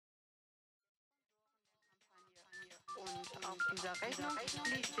Und auf dieser Rechnung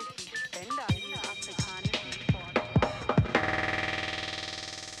liest sich die Spende an den afrikanischen Sport.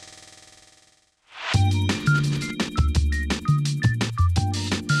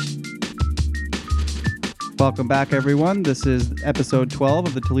 Welcome back, everyone. This is episode 12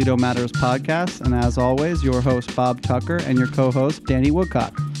 of the Toledo Matters Podcast. And as always, your host, Bob Tucker, and your co-host, Danny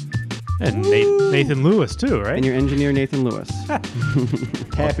Woodcock. And Nathan Lewis, too, right? And your engineer, Nathan Lewis.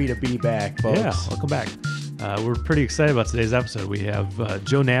 Happy to be back, folks. Yeah, welcome back. We're pretty excited about today's episode. We have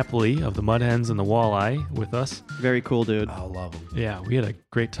Joe Napoli of the Mudhens and the Walleye with us. Very cool dude. I love him. Yeah, we had a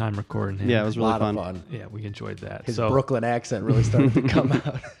great time recording him. Yeah, it was really A lot fun. of fun. Yeah, we enjoyed that. His Brooklyn accent really started to come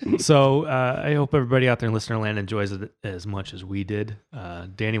out. So I hope everybody out there in listener land enjoys it as much as we did.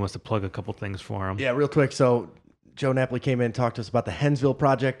 Danny wants to plug a couple things for him. Yeah, real quick. So Joe Napoli came in and talked to us about the Hensville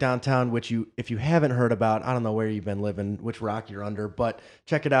project downtown, which if you haven't heard about, I don't know where you've been living, which rock you're under, but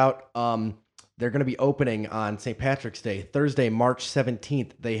check it out. They're going to be opening on St. Patrick's Day, Thursday, March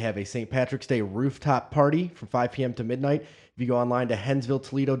 17th. They have a St. Patrick's Day rooftop party from 5 p.m. to midnight. If you go online to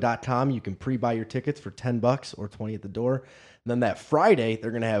hensvilletoledo.com, you can pre-buy your tickets for $10 or $20 at the door. And then that Friday,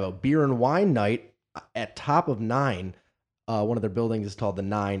 they're going to have a beer and wine night at Top of Nine. One of their buildings is called the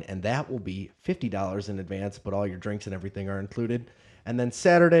Nine, and that will be $50 in advance, but all your drinks and everything are included. And then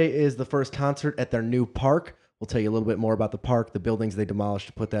Saturday is the first concert at their new park. We'll tell you a little bit more about the park, the buildings they demolished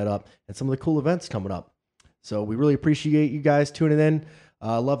to put that up, and some of the cool events coming up. So we really appreciate you guys tuning in.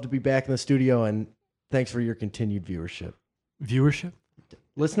 Love to be back in the studio, and thanks for your continued viewership. Viewership?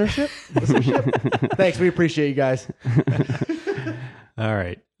 Listenership? Thanks. We appreciate you guys. All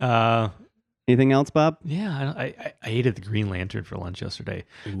right. Anything else, Bob? Yeah, I ate the Green Lantern for lunch yesterday.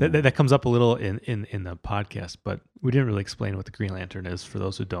 That comes up a little in the podcast, but we didn't really explain what the Green Lantern is for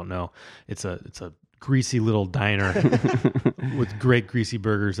those who don't know. It's a greasy little diner with great greasy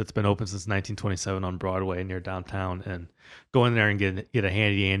burgers that's been open since 1927 on Broadway near downtown. And go in there and get a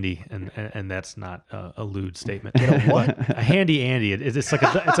handy Andy, and that's not a lewd statement. You know what? A handy Andy. It's like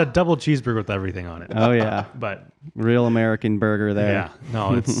it's a double cheesburger with everything on it. Oh, yeah. But Real American burger there. yeah,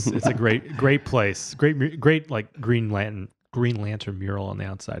 no, it's a great place. Great like Green Lantern mural on the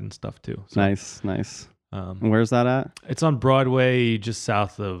outside and stuff too. So, Nice. And where's that at? it's on Broadway, just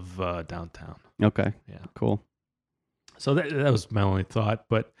south of downtown. Okay. Yeah. Cool. So that was my only thought.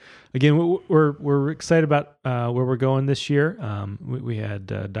 But again, we're excited about where we're going this year. We had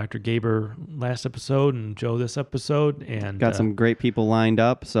Dr. Gaber last episode and Joe this episode, and Got some great people lined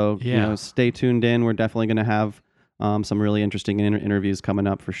up. So, stay tuned in. We're definitely going to have some really interesting interviews coming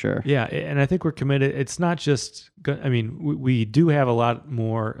up for sure. Yeah, and I think we're committed. It's not just, I mean, we do have a lot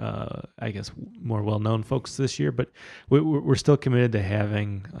more, I guess, more well-known folks this year, but we're still committed to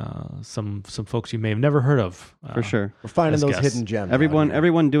having some folks you may have never heard of. For sure. We're finding as those guests. hidden gems.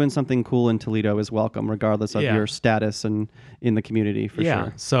 Everyone doing something cool in Toledo is welcome, regardless of Yeah. your status and in the community, for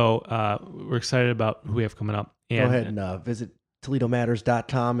sure. So we're excited about who we have coming up. Go ahead and visit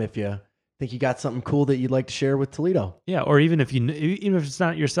ToledoMatters.com if you think you got something cool that you'd like to share with Toledo. Yeah, or even if it's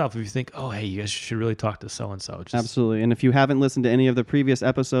not yourself, if you think, oh, hey, you guys should really talk to so-and-so. Absolutely. And if you haven't listened to any of the previous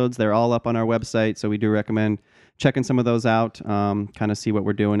episodes, they're all up on our website. So we do recommend checking some of those out, kind of see what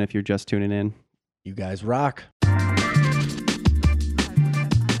we're doing if you're just tuning in. You guys rock.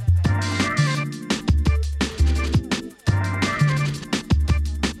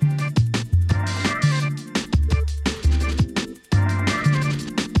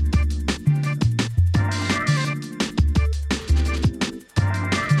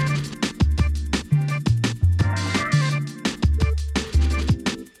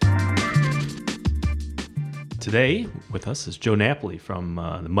 Today with us is Joe Napoli from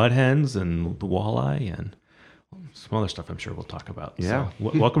the Mudhens and the Walleye and some other stuff I'm sure we'll talk about. Yeah.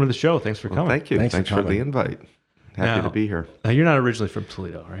 So, welcome to the show. Thanks for Well, coming. thank you. Thanks Thanks for for the coming. invite. Happy Now- to be here. Now, you're not originally from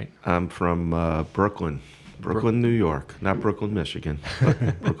Toledo, right? I'm from Brooklyn, New York. Not Brooklyn, Michigan,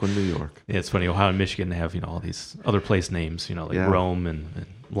 but Brooklyn, New York. Yeah, it's funny. Ohio and Michigan have all these other place names, like Yeah. Rome and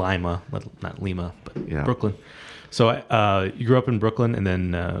Lima, not Lima, but Yeah. Brooklyn. So you grew up in Brooklyn, and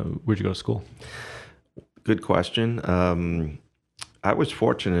then where'd you go to school? Good question. I was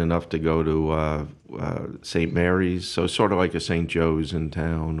fortunate enough to go to St. Mary's, so sort of like a St. Joe's in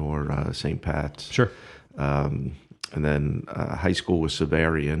town or St. Pat's. Sure. And then high school was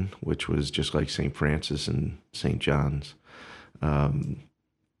Severian, which was just like St. Francis and St. John's. The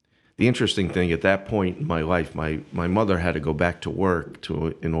interesting thing at that point in my life, my mother had to go back to work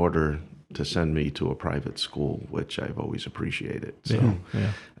in order to send me to a private school, which I've always appreciated. So,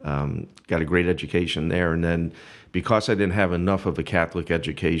 got a great education there. And then because I didn't have enough of a Catholic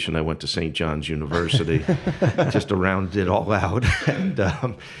education, I went to St. John's University just to round it all out. And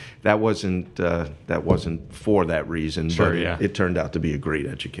that wasn't for that reason, but it turned out to be a great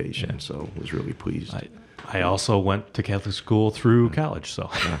education. So I was really pleased. I also went to Catholic school through college. So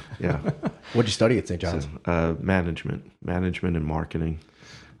yeah. What'd you study at St. John's? Management and marketing.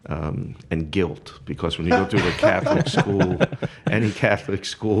 And guilt, because when you go through the Catholic school, any Catholic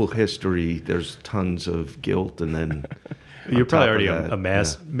school history, there's tons of guilt, and then you're probably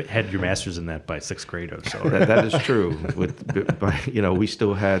already had your master's in that by 6th grade or so. Right? That is true. We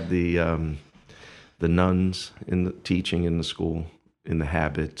still had the nuns in the teaching in the school, in the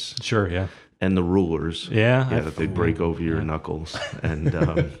habits, sure, yeah, and the rulers, that they'd break over your knuckles,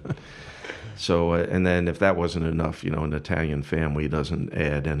 and. So, and then if that wasn't enough, an Italian family doesn't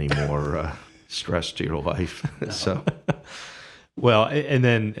add any more stress to your life. So, well, and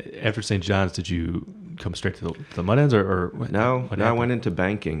then after St. John's, did you come straight to the Mudhens, or no? I went into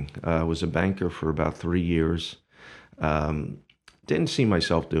banking. I was a banker for about 3 years. Didn't see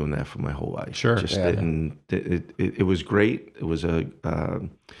myself doing that for my whole life. Sure, just didn't. It was great. It was a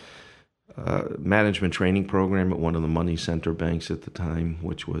management training program at one of the money center banks at the time,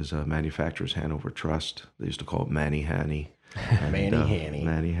 which was Manufacturers Hanover Trust. They used to call it Manny Hanny.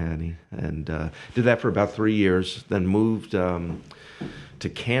 Manny Hanny. And did that for about 3 years, then moved to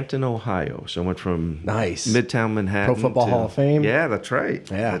Canton, Ohio. So I went from Midtown Manhattan. Pro Football Hall of Fame. Yeah, that's right.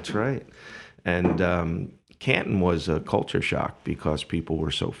 Yeah. That's right. And Canton was a culture shock because people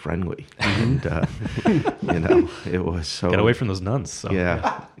were so friendly. And, it was so... Get away from those nuns. So.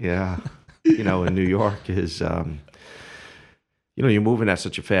 Yeah. In New York is, you're moving at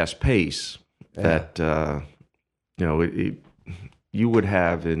such a fast pace that, you would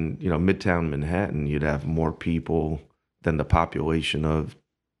have in, Midtown Manhattan, you'd have more people than the population of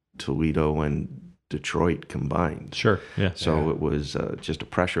Toledo and Detroit combined. Sure, yeah. So it was just a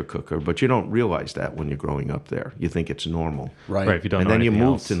pressure cooker, but you don't realize that when you're growing up there. You think it's normal. Right. If you don't know then you move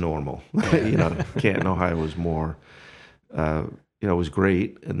else. to normal. Canton, Ohio was more... it was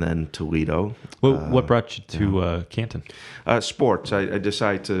great, and then Toledo. What brought you to Canton? Sports. I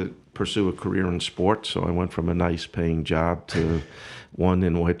decided to pursue a career in sports, so I went from a nice paying job to one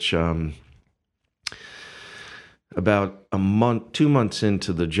in which about 2 months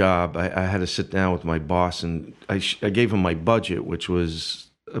into the job, I had to sit down with my boss, and I gave him my budget, which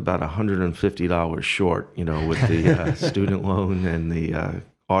was about $150 short, with the student loan and the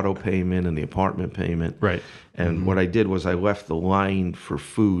auto payment and the apartment payment. Right. And what I did was I left the line for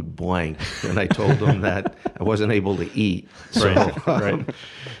food blank, and I told him that I wasn't able to eat. So, right.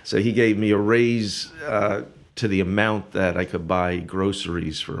 So he gave me a raise to the amount that I could buy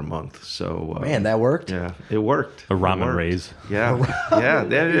groceries for a month. So man, that worked. Yeah, it worked. A ramen raise. Yeah,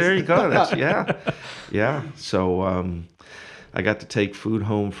 There you go. That's yeah. So I got to take food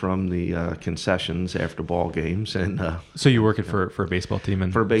home from the concessions after ball games, and so you're working for a baseball team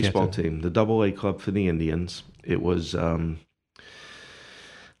for a baseball team, the AA club for the Indians. It was.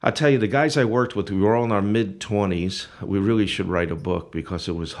 I tell you, the guys I worked with, we were all in our mid-20s. We really should write a book because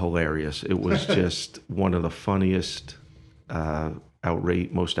it was hilarious. It was just one of the funniest,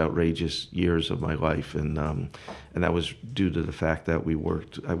 most outrageous years of my life, and that was due to the fact that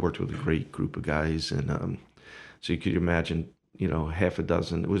I worked with a great group of guys, and so you could imagine. Half a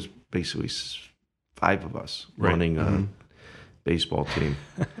dozen. It was basically 5 of us running a baseball team.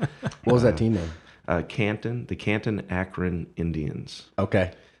 What was that team name? The Canton Akron Indians.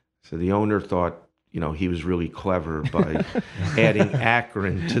 Okay. So the owner thought, he was really clever by adding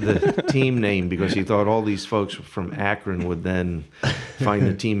Akron to the team name because he thought all these folks from Akron would then find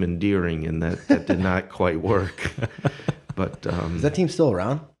the team endearing, and that did not quite work. But is that team still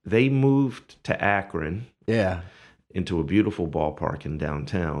around? They moved to Akron. Yeah. Into a beautiful ballpark in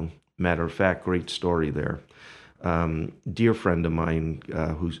downtown. Matter of fact, great story there. Dear friend of mine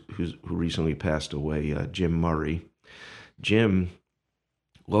who recently passed away, Jim Murray. Jim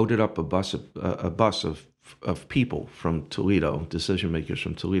loaded up a bus of people from Toledo, decision makers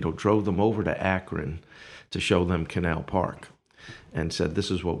from Toledo, drove them over to Akron to show them Canal Park, and said this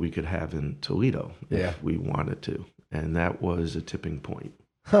is what we could have in Toledo if we wanted to, and that was a tipping point.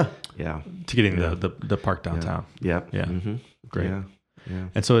 Huh. Yeah. To getting the park downtown. Yeah. Yeah. Mm-hmm. Great. Yeah.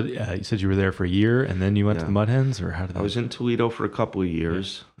 And so you said you were there for a year, and then you went to the Mudhens, or how did that? I was in Toledo for a couple of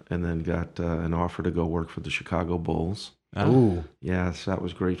years, and then got an offer to go work for the Chicago Bulls. Ooh. Yeah, so that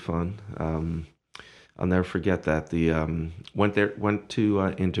was great fun. I'll never forget that. Went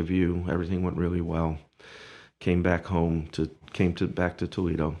to interview. Everything went really well. Came back home to came back to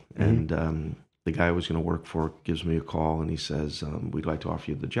Toledo, and the guy I was going to work for gives me a call, and he says, we'd like to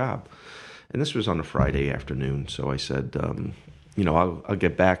offer you the job. And this was on a Friday afternoon, so I said, I'll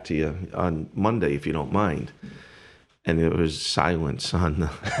get back to you on Monday if you don't mind. And there was silence on the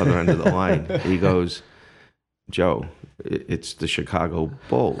other end of the line. He goes, Joe, it's the Chicago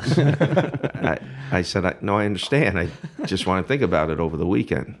Bulls. I said, no, I understand. I just want to think about it over the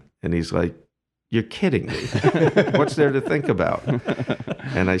weekend. And he's like, you're kidding me. What's there to think about?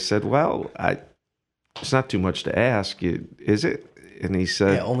 And I said, well, it's not too much to ask. Is it? And he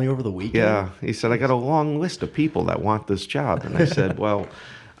said, yeah, only over the weekend? Yeah. He said, I got a long list of people that want this job. And I said, well,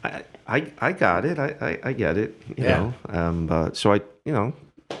 I got it. I get it. You know. So I,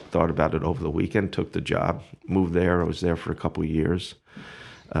 thought about it over the weekend, took the job, moved there. I was there for a couple of years.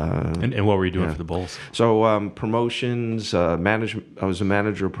 And what were you doing for the Bulls? So promotions, management. I was a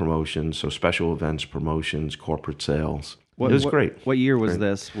manager of promotions, so special events, promotions, corporate sales. It was great. What year was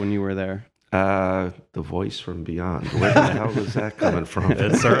this when you were there? The voice from beyond. Where the hell was that coming from?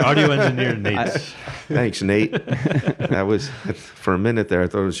 It's our audio engineer, Nate. Thanks, Nate. That was, for a minute there, I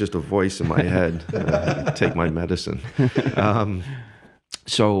thought it was just a voice in my head. Take my medicine.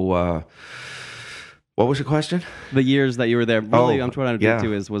 What was the question? The years that you were there. Really, I'm trying to get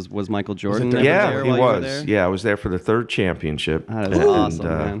to is was Michael Jordan there? Yeah, he while was. You were there? Yeah, I was there for the third championship. That is awesome,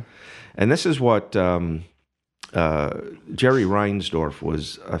 man. And this is what Jerry Reinsdorf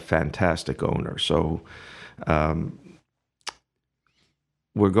was a fantastic owner. So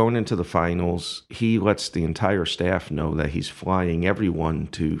we're going into the finals. He lets the entire staff know that he's flying everyone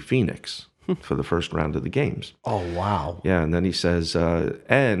to Phoenix for the first round of the games. Oh, wow. Yeah, and then he says,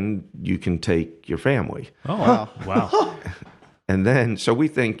 and you can take your family. Oh, wow. Wow. And then, so we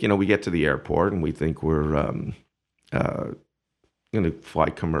think, we get to the airport and we think we're going to fly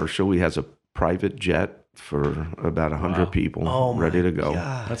commercial. He has a private jet for about 100 people ready to go.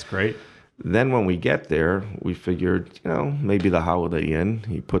 God. That's great. Then when we get there, we figured, maybe the Holiday Inn.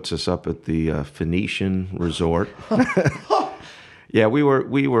 He puts us up at the Phoenician Resort. Yeah, we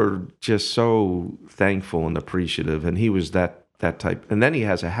were just so thankful and appreciative, and he was that type. And then he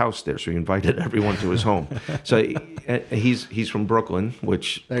has a house there, so he invited everyone to his home. So he's from Brooklyn,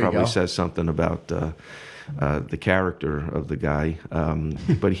 which probably says something about the character of the guy.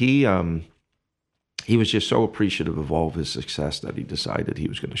 But he was just so appreciative of all of his success that he decided he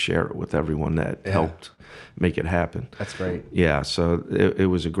was going to share it with everyone that helped make it happen. That's great. Yeah, so it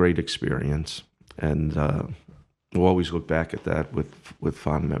was a great experience, and we'll always look back at that with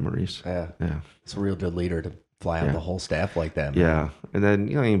fond memories. Yeah. Yeah. It's a real good leader to fly out the whole staff like that, man. Yeah. And then,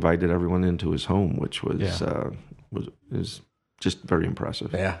 he invited everyone into his home, which was just very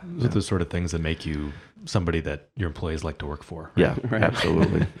impressive. Yeah. Those are the sort of things that make you somebody that your employees like to work for. Right? Yeah,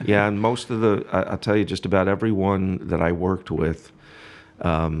 absolutely. Yeah, and most of I'll tell you, just about everyone that I worked with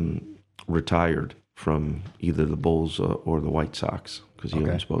retired from either the Bulls or the White Sox, because he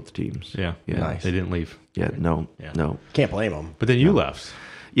owns both teams. Yeah. Nice. They didn't leave. Yeah, no. Can't blame them. But then you left.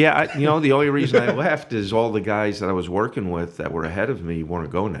 Yeah, the only reason I left is all the guys that I was working with that were ahead of me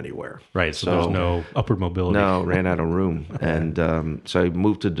weren't going anywhere. Right, so there's no upward mobility. No, ran out of room. And so I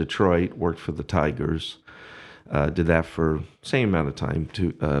moved to Detroit, worked for the Tigers, did that for same amount of time,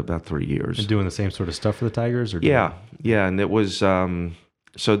 about 3 years. And doing the same sort of stuff for the Tigers? Or Yeah, and it was...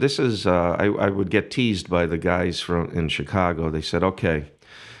 so this is... I would get teased by the guys in Chicago. They said, okay...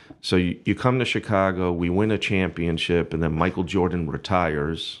 So you come to Chicago, we win a championship, and then Michael Jordan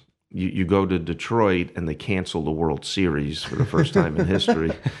retires. You go to Detroit, and they cancel the World Series for the first time in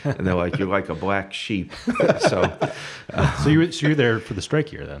history. And they're like, you're like a black sheep. So you're there for the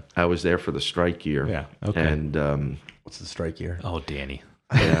strike year then? I was there for the strike year. Yeah, okay. And what's the strike year? Oh, Danny.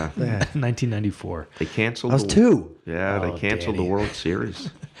 Yeah. 1994. They canceled. I was 2. Yeah, they canceled the World Series.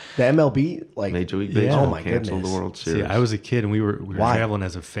 The MLB, like Major League Baseball, oh my canceled goodness. the World Series. See, I was a kid and we were traveling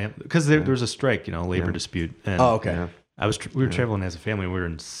as a family because there was a strike, labor dispute. And okay. Yeah. We were traveling as a family. We were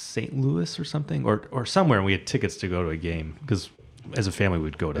in St. Louis or something, or somewhere, and we had tickets to go to a game because as a family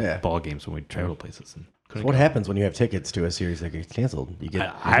we'd go to ball games when we'd travel places. And so what happens when you have tickets to a series that gets canceled? You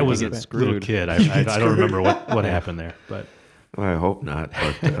get. I was a little kid. I don't remember what happened there, but. Well, I hope not.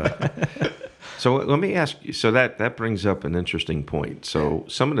 But so let me ask you. So that brings up an interesting point. So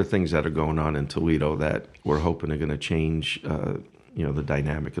some of the things that are going on in Toledo that we're hoping are going to change, the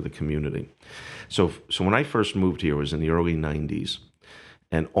dynamic of the community. So when I first moved here, it was in the early '90s,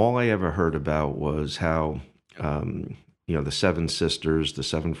 and all I ever heard about was how the 7 sisters, the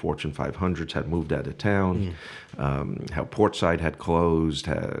 7 Fortune 500s had moved out of town, how Portside had closed,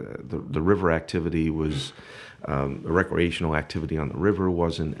 the river activity was. The recreational activity on the river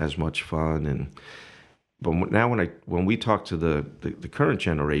wasn't as much fun, But now when we talk to the current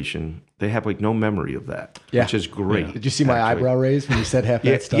generation, they have like no memory of that, Yeah. which is great. Did you see my eyebrow raise when you said half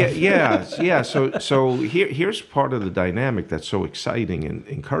that stuff? Yeah. So here's part of the dynamic that's so exciting and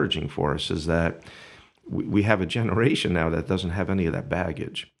encouraging for us is that we have a generation now that doesn't have any of that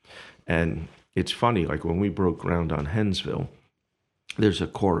baggage. And it's funny, like when we broke ground on Hensville, there's a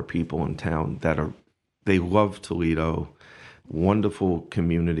core of people in town they love Toledo, wonderful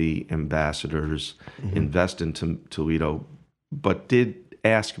community ambassadors, invest into Toledo, but did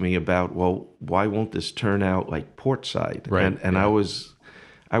ask me about, well, why won't this turn out like Portside? Right. And I was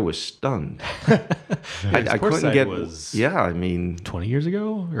stunned. I couldn't get. I mean, 20 years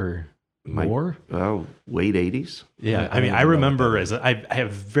ago or more? Late 80s. Yeah, I mean, I remember I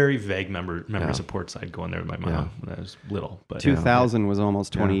have very vague memories of Portside going there with my mom when I was little. But 2000 was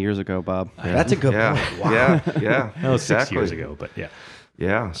almost 20 years ago, Bob. That's a good point. Wow. Yeah. That was 6 years ago, but yeah.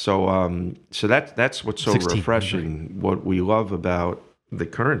 Yeah. So that's what's so 16. refreshing. What we love about the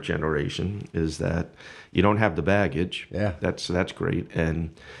current generation is that you don't have the baggage. Yeah. That's great.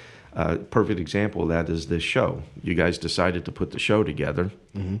 And perfect example of that is this show. You guys decided to put the show together,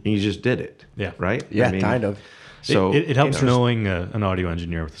 and you just did it. Yeah. Right? Yeah, I mean, kind of. So it helps knowing an audio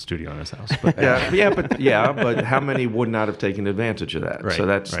engineer with a studio in his house. But but how many would not have taken advantage of that? Right, So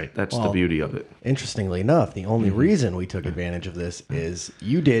that's right. the beauty of it. Interestingly enough, the only reason we took advantage of this is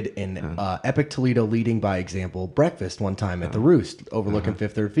you did an Epic Toledo leading by example breakfast one time at the Roost overlooking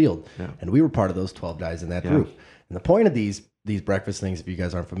Fifth Third Field, and we were part of those 12 guys in that group. And the point of these breakfast things, if you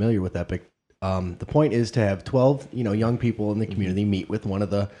guys aren't familiar with Epic, the point is to have 12 young people in the community meet with one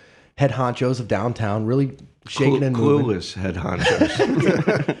of the head honchos of downtown, really shaking and moving. Clueless head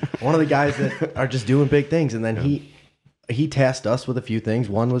honchos. One of the guys that are just doing big things, and then he tasked us with a few things.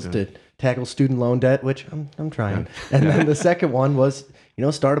 One was to tackle student loan debt, which I'm trying, and then the second one was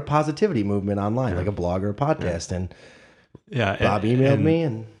start a positivity movement online, like a blog or a podcast. And Bob emailed me,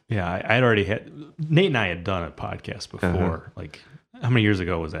 and I had already had Nate and I had done a podcast before. Like, how many years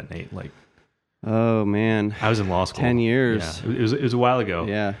ago was that, Nate? Like, Oh man, I was in law school. 10 years. Yeah, it was a while ago.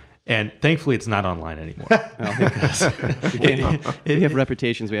 Yeah. And thankfully, it's not online anymore. We have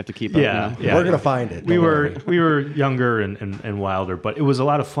reputations we have to keep up now. Yeah. we're gonna find it. We were younger and wilder, but it was a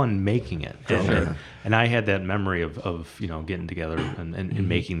lot of fun making it. And I had that memory of getting together and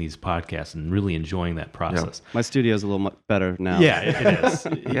making these podcasts and really enjoying that process. My studio's a little better now. Yeah, it is.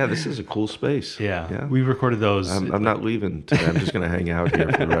 Yeah, this is a cool space. Yeah. We recorded those. I'm not leaving today. I'm just going to hang out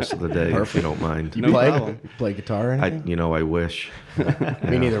here for the rest of the day, if you don't mind. You No play? problem. You play guitar or anything? I wish.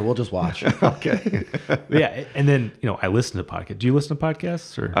 Me neither. We'll just watch. Okay. Yeah, and then I listen to podcasts. Do you listen to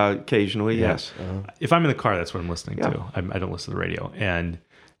podcasts or? Occasionally, yes. If I'm in the car, that's what I'm listening Yeah. to. I don't listen to the radio.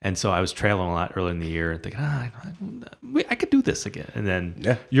 And so I was traveling a lot early in the year and thinking, I could do this again. And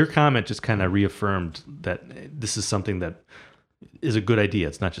then your comment just kind of reaffirmed that this is something that is a good idea.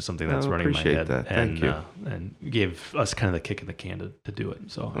 It's not just something that's running in my head. That. Thank you. And gave us kind of the kick in the can to do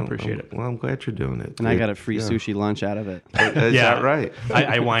it. So I appreciate it. Well, I'm glad you're doing it. And I got a free sushi lunch out of it. Is that right?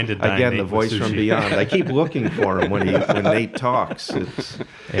 I winded down Again, Nate the with voice from sushi. beyond. I keep looking for him when Nate talks. It's,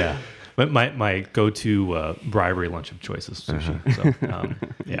 Yeah. But my go-to bribery lunch of choice is sushi. So,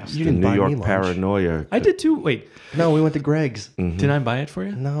 yeah. You the didn't New buy me York lunch. paranoia. I did too. Wait, No, we went to Greg's. did I buy it for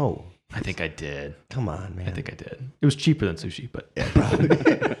you? No. I think I did. Come on, man. I think I did. It was cheaper than sushi, but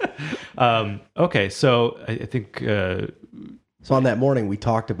okay. So I think So on that morning, we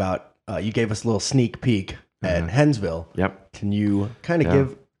talked about, you gave us a little sneak peek at Hensville. Yep. Can you kind of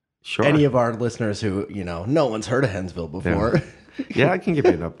give Sure. any of our listeners who, no one's heard of Hensville before? Yeah, I can give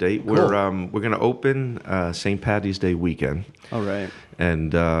you an update. We're going to open St. Patty's Day weekend. All right.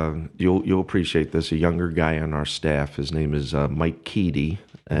 And you'll appreciate this. A younger guy on our staff, his name is Mike Keedy,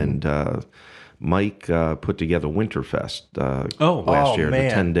 and Mike put together Winterfest last year, man.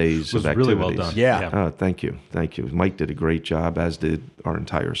 the 10 days was of really activities. well done. Yeah. Thank you. Mike did a great job, as did our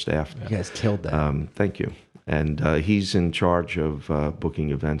entire staff. You guys killed that. Thank you. And he's in charge of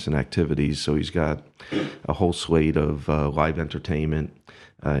booking events and activities, so he's got a whole slate of live entertainment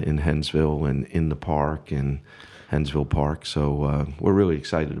in Hensville and in the park and Hensville Park. So we're really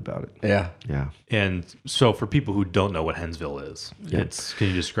excited about it. Yeah. and so for people who don't know what Hensville is, can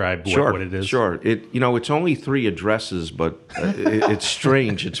you describe what it is? Sure. It's only 3 addresses, but it's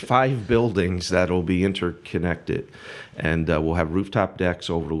strange. It's 5 buildings that'll be interconnected, and we'll have rooftop decks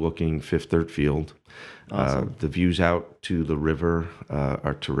overlooking Fifth Third Field. Awesome. The views out to the river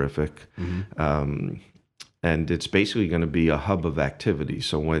are terrific. And it's basically going to be a hub of activity.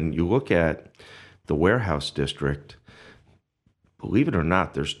 So when you look at the warehouse district, believe it or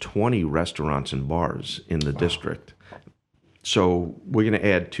not, there's 20 restaurants and bars in the district. So we're going to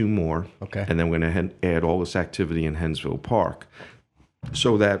add 2 more. Okay. And then we're going to add all this activity in Hensville Park.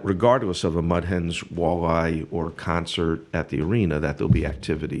 So that regardless of a Mudhens, Walleye, or concert at the arena, that there'll be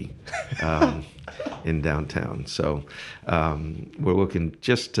activity in downtown. So we're looking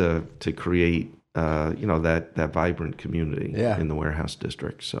just to create, that vibrant community in the warehouse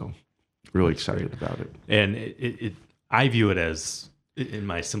district. So really excited about it. And I view it as, in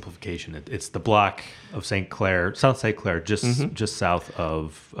my simplification, it's the block of South St. Clair, just south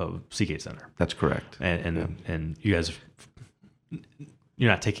of Seagate Center. That's correct. And you guys, you're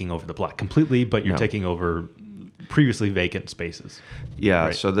not taking over the block completely, but you're taking over previously vacant spaces. Yeah.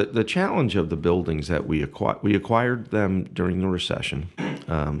 Right? So the challenge of the buildings that we acquired them during the recession,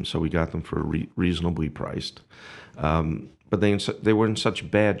 so we got them for reasonably priced, but they were in such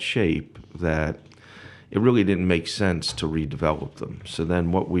bad shape that it really didn't make sense to redevelop them. So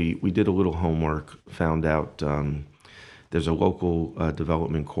then we did a little homework, found out there's a local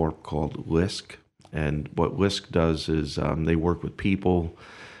development corp called LISC. And what LISC does is they work with people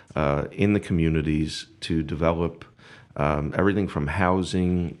in the communities to develop everything from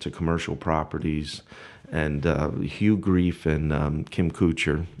housing to commercial properties. And Hugh Grief and Kim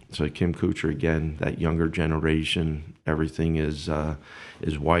Kuchar. So Kim Kuchar, again, that younger generation, everything is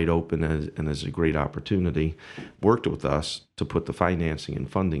wide open and is a great opportunity, worked with us to put the financing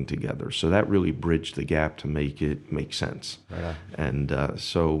and funding together. So that really bridged the gap to make it make sense. Right on. And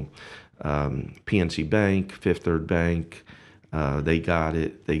so PNC Bank, Fifth Third Bank, they got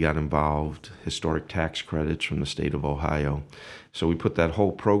it. They got involved. Historic tax credits from the state of Ohio. So we put that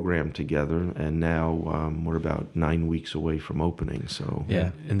whole program together, and now we're about 9 weeks away from opening. So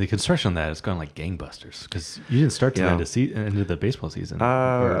and the construction on that has gone like gangbusters because you didn't start to into the baseball season.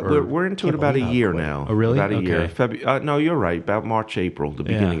 We're into it about a year now. Oh, really? About a year. No, you're right. About March, April, the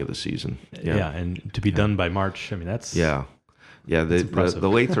beginning of the season. Yeah, and to be done by March, I mean that's the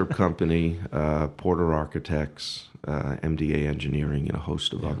Lathrop Company, Porter Architects, MDA Engineering, and a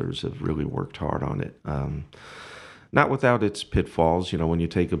host of others have really worked hard on it. Not without its pitfalls. When you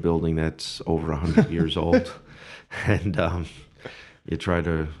take a building that's over 100 years old and you try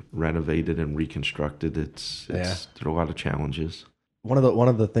to renovate it and reconstruct it, there are a lot of challenges. One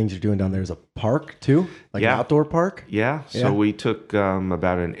of the things you're doing down there is a park too, like an outdoor park. Yeah. So we took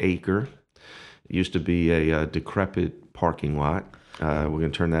about an acre. It used to be a decrepit parking lot. We're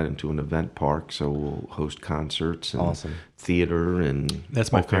going to turn that into an event park, so we'll host concerts and theater and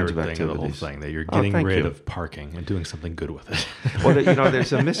that's my all kinds favorite of thing of activities. the whole thing, that you're getting rid of parking and doing something good with it. Well,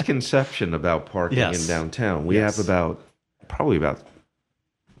 there's a misconception about parking in downtown. We have probably about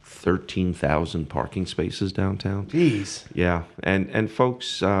 13,000 parking spaces downtown. Jeez. Yeah, and folks,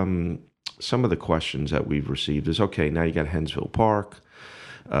 some of the questions that we've received is, okay, now you got Hensville Park.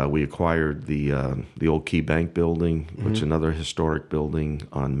 We acquired the old Key Bank building, which is another historic building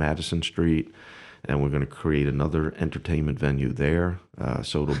on Madison Street, and we're going to create another entertainment venue there.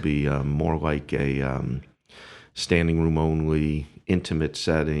 So it'll be more like a standing room only, intimate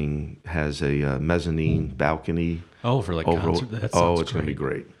setting, has a mezzanine balcony. Oh, for like concert? That sounds it's going to be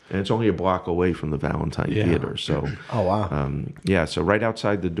great. And it's only a block away from the Valentine Theater. So, so right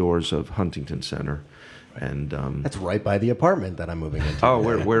outside the doors of Huntington Center. And that's right by the apartment that I'm moving into. Oh,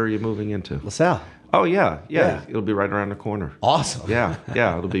 where are you moving into? LaSalle. Oh, yeah. It'll be right around the corner. Awesome. Yeah,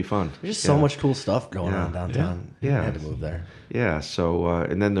 it'll be fun. There's just so much cool stuff going on downtown. Yeah. I had to move there. Yeah, so,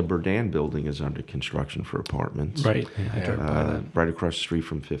 and then the Burdan building is under construction for apartments. Right. I drove by that. Right across the street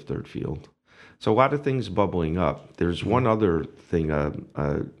from Fifth Third Field. So a lot of things bubbling up. There's one other thing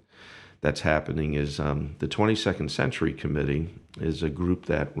that's happening is the 22nd Century Committee is a group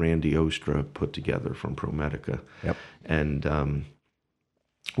that Randy Ostra put together from ProMedica. Yep. And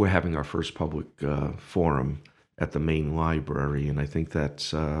we're having our first public forum at the main library, and I think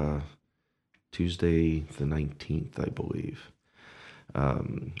that's Tuesday the 19th, I believe.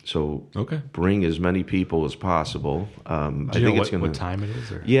 So bring as many people as possible. I think it's going to. What time it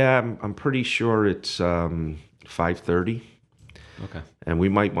is? Or? Yeah, I'm pretty sure it's 5:30. Okay. And we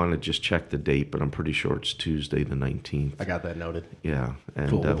might want to just check the date, but I'm pretty sure it's Tuesday the 19th. I got that noted. Yeah. And,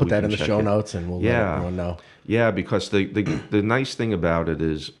 cool. We'll put that in the show notes and we'll let everyone know. Yeah, because the nice thing about it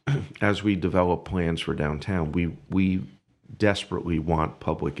is as we develop plans for downtown, we desperately want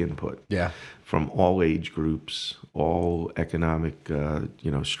public input. Yeah. From all age groups, all economic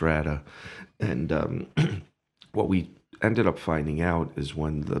strata. And what we ended up finding out is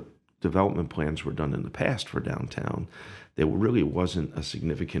when the development plans were done in the past for downtown, there really wasn't a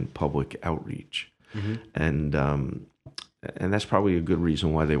significant public outreach. Mm-hmm. And that's probably a good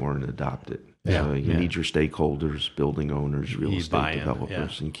reason why they weren't adopted. Yeah. You need your stakeholders, building owners, real estate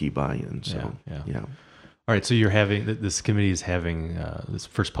developers, and key buy-in. So, yeah. All right, so you're having this committee is having this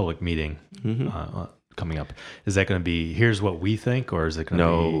first public meeting coming up. Is that going to be here's what we think, or is it going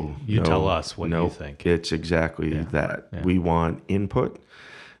to be you tell us what you think? It's exactly that. Yeah. We want input.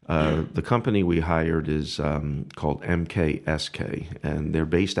 The company we hired is called MKSK, and they're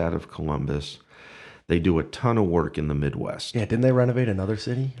based out of Columbus. They do a ton of work in the Midwest. Yeah, didn't they renovate another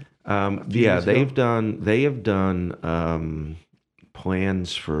city? They have done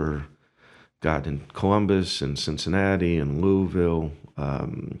plans for in Columbus and Cincinnati and Louisville,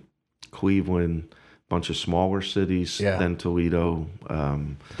 Cleveland, a bunch of smaller cities than Toledo.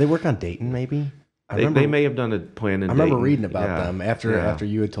 They work on Dayton, maybe. They may have done a plan in Dayton. I remember reading about them after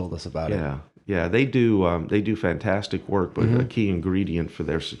you had told us about it. Yeah, they do fantastic work, but a key ingredient for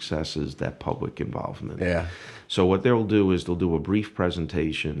their success is that public involvement. Yeah. So what they'll do is they'll do a brief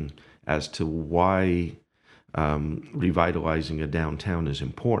presentation as to why revitalizing a downtown is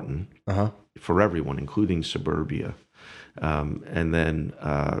important for everyone, including suburbia. And then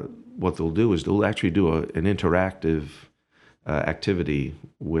what they'll do is they'll actually do an interactive activity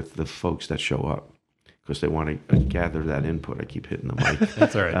with the folks that show up, because they want to gather that input. I keep hitting the mic.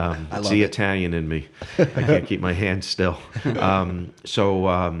 That's all right. It's the Italian in me. I can't keep my hands still. No,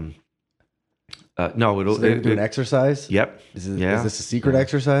 so they're doing an exercise? Yep. Is this a secret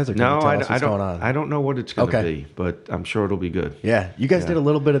exercise? Or can you tell us what's going on? I don't know what it's going to be, but I'm sure it'll be good. Yeah. You guys did a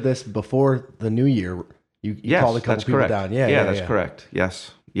little bit of this before the new year. You called a couple people down. Yeah, that's correct. Yes.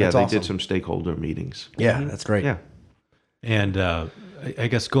 Yeah, they did some stakeholder meetings. Yeah, that's great. Yeah. And I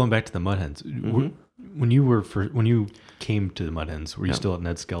guess going back to the Mudhens, when you came to the Mudhens, were you still at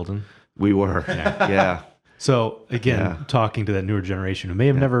Ned Skeldon? We were. Yeah. So again, talking to that newer generation who may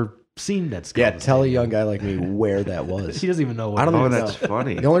have never seen Ned Skeldon. Yeah, tell a young guy like me where that was. He doesn't even know what. I don't know. That's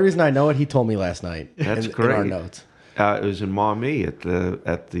funny. The only reason I know it, he told me last night. That's in great. our notes. It was in Maumee at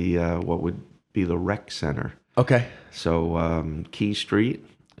the what would be the rec center. Okay. So Key Street,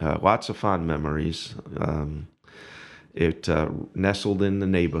 lots of fond memories. It nestled in the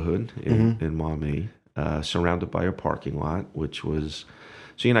neighborhood in Maumee, surrounded by a parking lot, which was,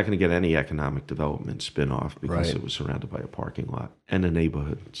 so you're not going to get any economic development spin-off because it was surrounded by a parking lot and a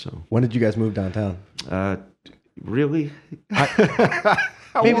neighborhood. So when did you guys move downtown? Really?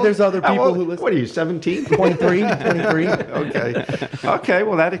 Maybe there's other people who listen. What are you, 17? 23? Okay,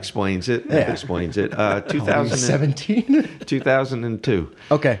 well, that explains it. That explains it. 2017? 2002.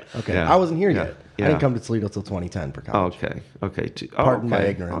 Okay. Yeah. I wasn't here yet. Yeah. I didn't come to Toledo till 2010 for college. Okay. Pardon my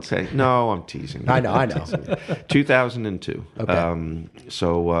ignorance. Okay. No, I'm teasing. I know. 2002. Okay.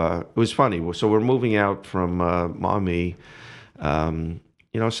 So it was funny. So we're moving out from Maumee.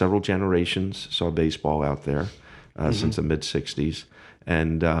 Several generations saw baseball out there since the mid '60s,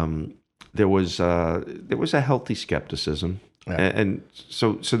 and there was a healthy skepticism. Yeah. And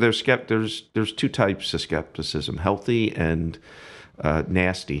so there's two types of skepticism: healthy and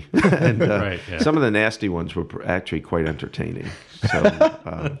nasty. And some of the nasty ones were actually quite entertaining. So,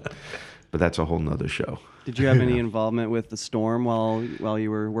 but that's a whole nother show. Did you have any involvement with the Storm while you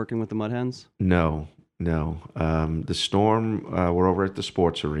were working with the Mudhens? No. The Storm, we're over at the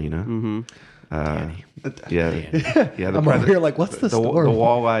sports arena. Mm-hmm. Yeah. I'm over here like, what's the Storm? The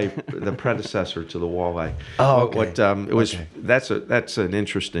Walleye, the predecessor to the Walleye. Oh, okay. That's an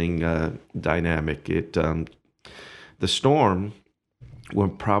interesting dynamic. The Storm were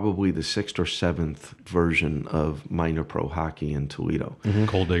probably the 6th or 7th version of minor pro hockey in Toledo. Mm-hmm.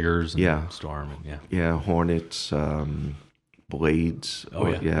 Gold Diggers, and Storm, and Hornets, Blades. Oh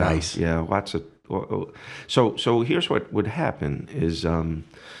yeah, nice. Yeah, lots of. So here's what would happen is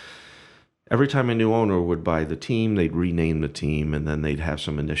every time a new owner would buy the team, they'd rename the team, and then they'd have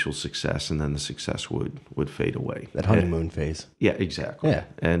some initial success, and then the success would fade away. That honeymoon phase. Yeah, exactly. Yeah.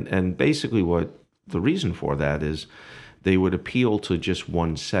 And basically what the reason for that is they would appeal to just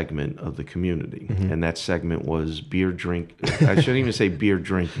one segment of the community, and that segment was beer drink. I shouldn't even say beer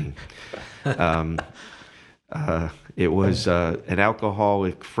drinking. It was an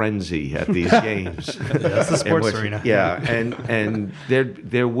alcoholic frenzy at these games. That's the sports arena. Yeah, and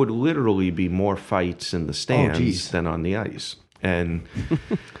there would literally be more fights in the stands than on the ice. And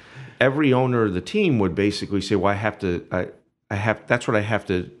every owner of the team would basically say, "Well, that's what I have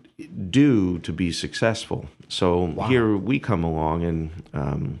to do to be successful." So here we come along,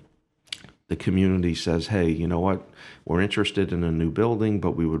 and the community says, "Hey, you know what? We're interested in a new building,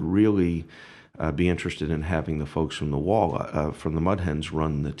 but we would really be interested in having the folks from the Mudhens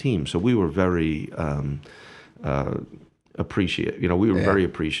run the team." So we were very appreciative. We were very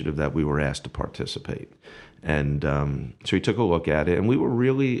appreciative that we were asked to participate, and so we took a look at it, and we were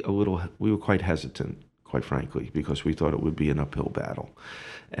really we were quite hesitant, quite frankly, because we thought it would be an uphill battle.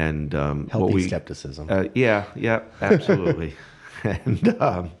 And Healthy skepticism. Yeah, absolutely. And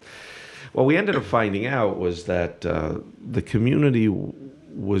what we ended up finding out was that the community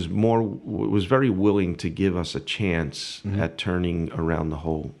was very willing to give us a chance at turning around the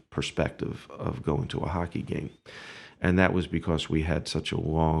whole perspective of going to a hockey game. And that was because we had such a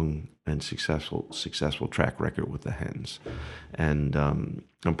long and successful track record with the Hens. And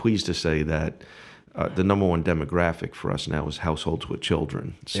I'm pleased to say that the number one demographic for us now is households with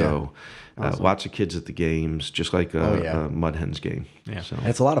children. So awesome. Lots of kids at the games, just like a Mudhens game. Yeah. So, And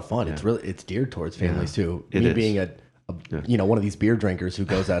it's a lot of fun. It's geared towards families too. It Me is. being one of these beer drinkers who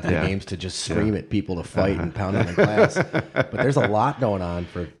goes out to the games to just scream at people to fight and pound on the glass. But there's a lot going on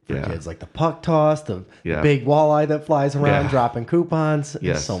for kids, like the puck toss, the big walleye that flies around dropping coupons.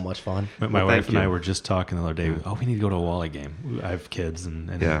 It's so much fun. My wife and I were just talking the other day. Oh, we need to go to a Walleye game. I have kids, and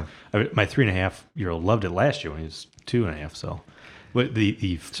my 3.5-year-old loved it last year when he was 2.5. So, but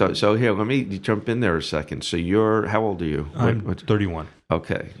so here, let me jump in there a second. So how old are you? I'm 31.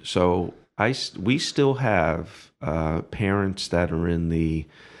 Okay, so we still have parents that are in the,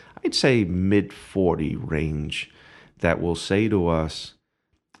 I'd say, mid-40 range that will say to us,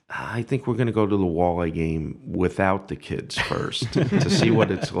 I think we're going to go to the Walleye game without the kids first to see what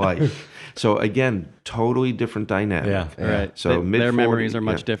it's like. So again, totally different dynamic. Yeah, right. So their memories are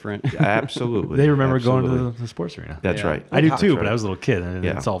much different. Absolutely. They remember going to the sports arena. That's right. I do too, but I was a little kid, and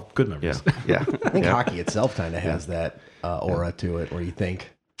it's all good memories. Yeah. I think hockey itself kind of has that aura to it, where you think.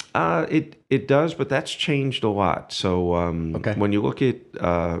 It does, but that's changed a lot. So when you look at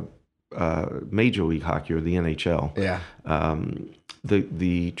Major League Hockey or the NHL,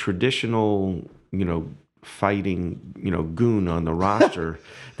 the traditional, fighting, goon on the roster,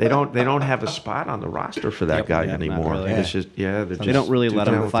 they don't have a spot on the roster for that guy anymore. Really. It's just they don't really let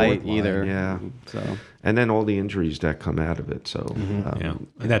them fight either. Yeah. So. And then all the injuries that come out of it. So and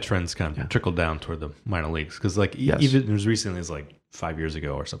that trend's kind of trickled down toward the minor leagues, because even as recently as 5 years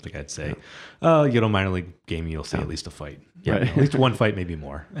ago or something, I'd say, minor league game, you'll see at least a fight. Yeah. At least one fight, maybe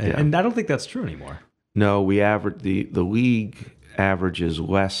more. And I don't think that's true anymore. No, we average the league averages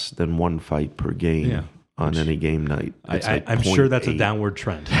less than one fight per game on any game night. I'm sure that's a downward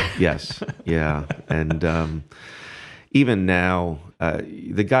trend. Yes, yeah, and even now,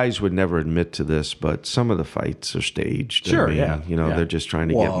 the guys would never admit to this, but some of the fights are staged. Sure, they're just trying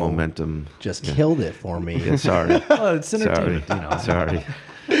to get momentum. Just killed it for me. Yeah, sorry. Well, it's entertainment. Sorry.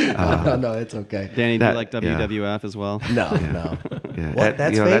 No, it's okay. Danny, do you like WWF as well? No. Yeah. What?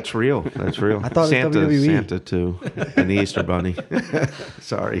 That's fake? That's real. That's real. I thought it was WWE. Santa too, and the Easter Bunny.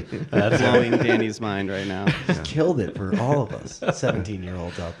 Sorry. That's blowing Danny's mind right now. Just killed it for all of us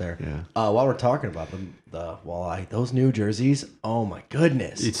 17-year-olds out there. Yeah. While we're talking about the Walleye, those new jerseys, oh my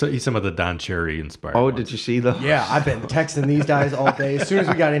goodness. He's some of the Don Cherry inspired Oh, ones. did you see those? Yeah, I've been texting these guys all day. As soon as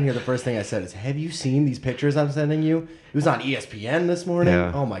we got in here, the first thing I said is, have you seen these pictures I'm sending you? It was on ESPN this morning.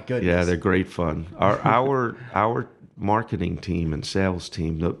 Yeah. Oh my goodness. Yeah, they're great fun. Our marketing team and sales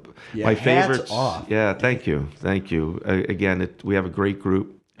team. My hats favorites. off. Yeah, thank you. Again, we have a great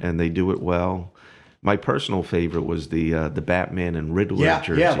group, and they do it well. My personal favorite was the Batman and Riddler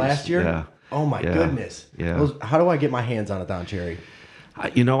jerseys. Yeah, last year. Yeah. Oh my goodness. Yeah. How do I get my hands on a Don Cherry? I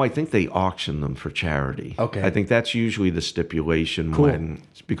think they auction them for charity. Okay. I think that's usually the stipulation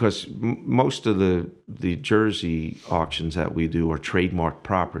because most of the jersey auctions that we do are trademark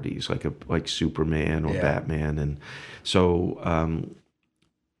properties, like Superman or Batman, and so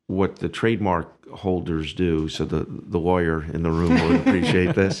what the trademark holders do, so the lawyer in the room will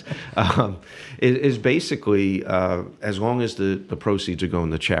appreciate this, is basically as long as the proceeds are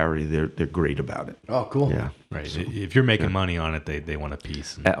going to charity, they're great about it. Oh, cool. Yeah. Right. If you're making money on it, they want a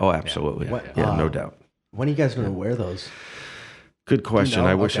piece. Oh, absolutely. Yeah, no doubt. When are you guys going to wear those? Good question. No?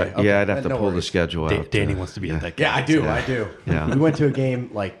 I wish Okay. I'd have to No pull the worries. schedule out. Danny wants to be at that game. Yeah, I do. Yeah. We went to a game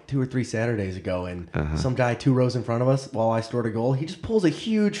like 2 or 3 Saturdays ago, and some guy 2 rows in front of us, while I scored a goal, he just pulls a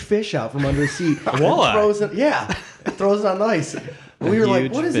huge fish out from under his seat. Walleye? Throws it on the ice. And we were like,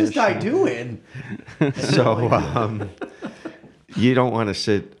 Huge what is this fish. guy doing? So you don't want to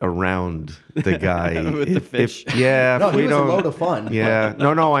sit around the guy With the fish. If No, we he was a don't. load of fun. Yeah,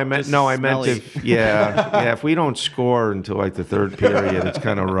 I meant smelly. if we don't score until like the third period, it's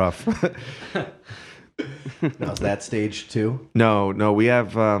kind of rough. Now, is that stage 2? No, we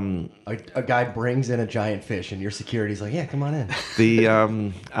have A guy brings in a giant fish, and your security's like, yeah, come on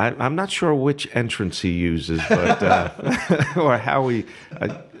in. I'm not sure which entrance he uses, but or how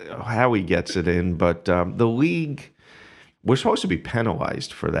he gets it in, but the league. we're supposed to be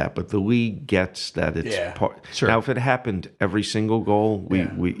penalized for that, but the league gets that it's part. Sure. Now, if it happened every single goal, we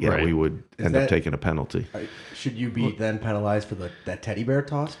Right. would end up taking a penalty. Should you be then penalized for that teddy bear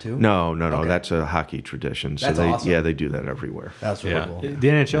toss too? No. Okay. That's a hockey tradition. So That's awesome. they do that everywhere. That's really Yeah, cool. the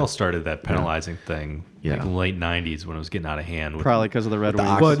NHL started that penalizing thing Yeah. like late '90s when it was getting out of hand. With, Probably because of the Red Wings.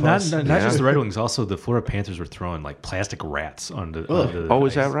 well, not octopus. just the Red Wings. Also, the Florida Panthers were throwing like plastic rats onto the Oh,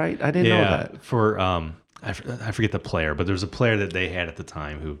 is ice. that right? I didn't know that. For I forget the player, but there was a player that they had at the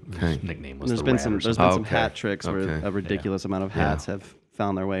time whose nickname was There's the been Rat. some or there's something. been some hat tricks where Okay. a ridiculous amount of hats have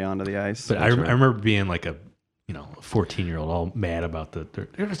found their way onto the ice. But I remember being like a 14-year-old all mad about they're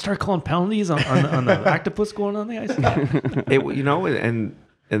going to start calling penalties on the octopus going on the ice.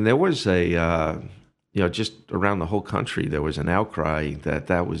 And there was a just around the whole country there was an outcry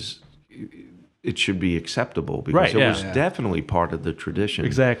that was it should be acceptable because Right, it yeah. was definitely part of the tradition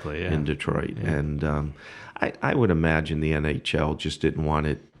Exactly. Yeah. in Detroit. And I would imagine the NHL just didn't want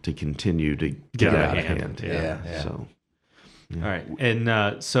it to continue to get out of hand. Yeah. So All right,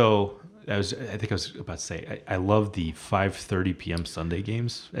 and so I think I was about to say I love the 5:30 p.m. Sunday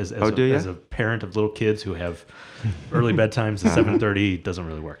games as a parent of little kids who have early bedtimes at 7:30 doesn't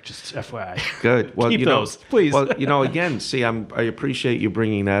really work. Just FYI. good. Well, Keep those, please. Well, again, see, I appreciate you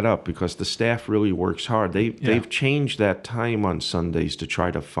bringing that up because the staff really works hard. They've changed that time on Sundays to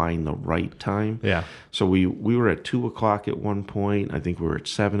try to find the right time. Yeah. So we were at 2:00 at one point. I think we were at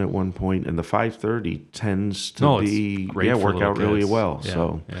 7 at one point, and the 5:30 tends to it's great for work little out really kids. well. Yeah,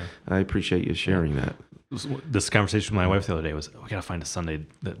 So yeah. I appreciate you sharing that. This conversation with my wife the other day was we got to find a Sunday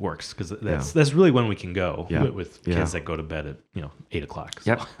that works because that's really when we can go with kids that go to bed at 8 o'clock.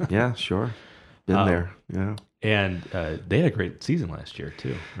 So. Yep. Yeah. Sure. Been there. Yeah. And they had a great season last year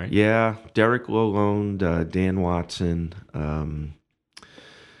too, right? Yeah, Derek Lalonde, Dan Watson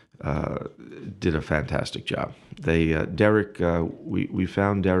did a fantastic job. Derek, we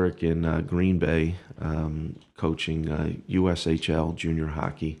found Derek in Green Bay coaching USHL junior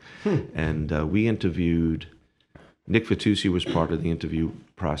hockey, and we interviewed. Nick Vitucci was part of the interview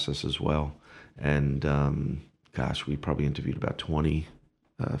process as well, and we probably interviewed about 20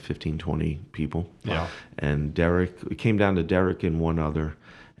 people. Yeah. And Derek, it came down to Derek and one other.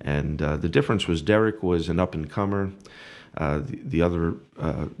 And the difference was Derek was an up-and-comer. The other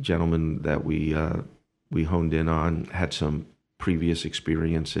gentleman that we honed in on had some previous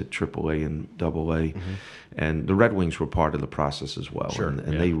experience at AAA and AA. And the Red Wings were part of the process as well. Sure.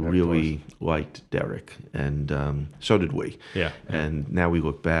 And they really liked Derek. And so did we. Yeah. And now we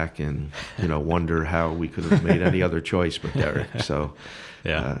look back and, wonder how we could have made any other choice but Derek. So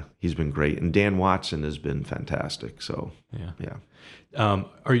he's been great. And Dan Watson has been fantastic. So, yeah.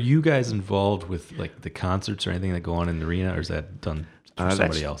 Are you guys involved with like the concerts or anything that go on in the arena, or is that done through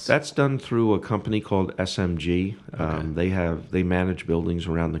somebody else? That's done through a company called SMG. They manage buildings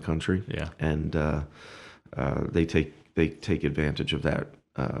around the country. Yeah. And they take advantage of that.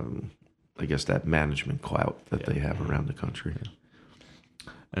 I guess that management clout that they have around the country.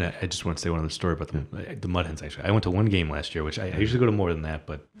 And I just want to say one other story about the Mudhens. Actually, I went to one game last year, which I usually go to more than that,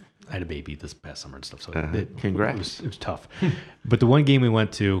 but I had a baby this past summer and stuff, so Congrats. It was tough. But the one game we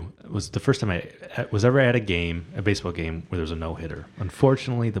went to was the first time I was ever at a baseball game where there was a no-hitter.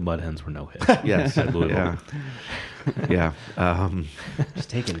 Unfortunately, the Mudhens were no-hit. Yes. Yeah. Just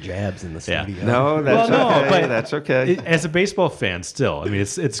taking jabs in the studio. No, that's okay. but that's okay. As a baseball fan, still, I mean,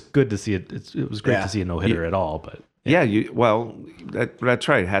 it's good to see it. It was great to see a no-hitter at all, but that's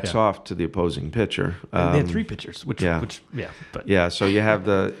right. Hats off to the opposing pitcher. they had three pitchers, So you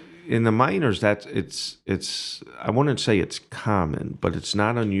have in the minors. It's I wouldn't say it's common, but it's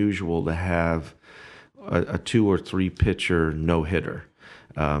not unusual to have a 2 or 3 pitcher no hitter.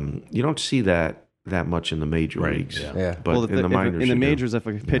 You don't see that much in the major leagues. Yeah. But in the minors, in the majors, if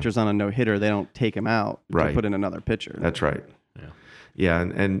a pitcher's on a no hitter, they don't take him out to put in another pitcher. That's right. Yeah,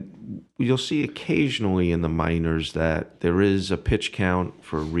 and you'll see occasionally in the minors that there is a pitch count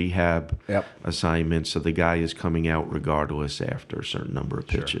for rehab assignments, so the guy is coming out regardless after a certain number of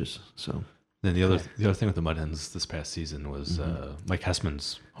pitches. So then the other thing with the Mudhens this past season was Mike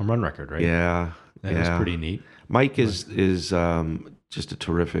Hessman's home run record, right? Yeah, that was pretty neat. Mike is just a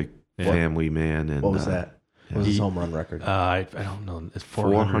terrific family man. And what was that? What was his home run record? I don't know. It's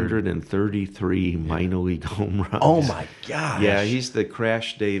 433 minor league home runs. Oh my gosh! Yeah, he's the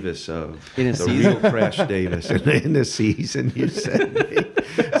Crash Davis of In a the season? real Crash Davis in the season. You said,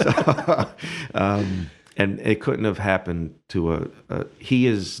 so, and it couldn't have happened to he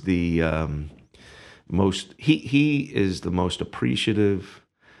is the most. He is the most appreciative,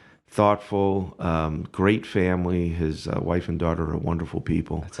 thoughtful, great family. His wife and daughter are wonderful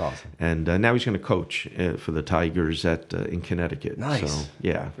people. That's awesome. And now he's going to coach for the Tigers in Connecticut. Nice. So,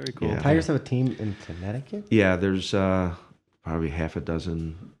 yeah. Very cool. Yeah. Tigers have a team in Connecticut? Yeah, there's probably half a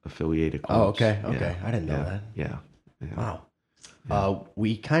dozen affiliated clubs. Oh, okay. Yeah. Okay. I didn't know Yeah. that. Yeah. Yeah. Wow.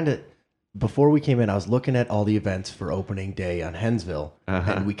 We kind of, before we came in, I was looking at all the events for opening day on Hensville,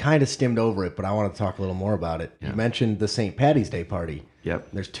 and we kind of skimmed over it, but I want to talk a little more about it. You mentioned the St. Patty's Day party.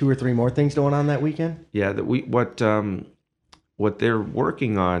 Yep. There's 2 or 3 more things going on that weekend? Yeah, what they're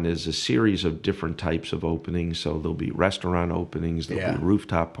working on is a series of different types of openings. So there'll be restaurant openings, there'll be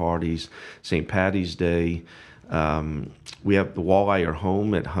rooftop parties, St. Patty's Day. We have the Walleye are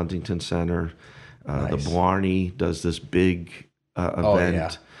home at Huntington Center. The Blarney does this big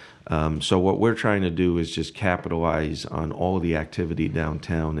event. So what we're trying to do is just capitalize on all of the activity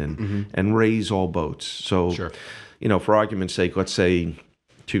downtown and raise all boats. So, for argument's sake, let's say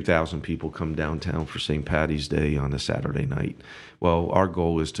 2,000 people come downtown for St. Patty's Day on a Saturday night. Well, our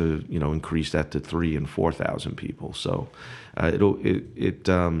goal is to, increase that to 3,000 and 4,000 people. So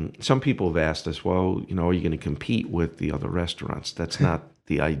some people have asked us, well, are you going to compete with the other restaurants? That's not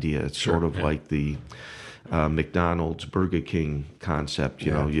the idea. It's sort of like the McDonald's, Burger King concept.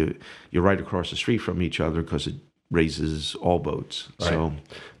 You're right across the street from each other because it raises all boats. Right. So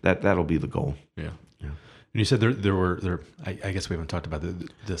that'll be the goal. Yeah. And you said there were I guess we haven't talked about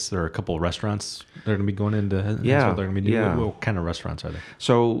this. There are a couple of restaurants that are going to be going into. They're going to be doing. What kind of restaurants are they?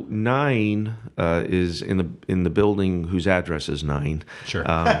 So 9 is in the building whose address is 9. Sure.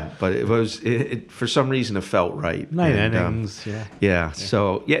 But it for some reason it felt right. 9 innings. Yeah.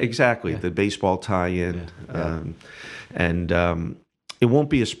 So exactly. The baseball tie-in, and it won't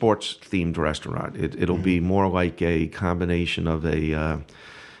be a sports themed restaurant. It'll be more like a combination of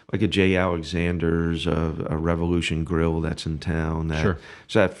like a J. Alexander's, a Revolution Grill that's in town.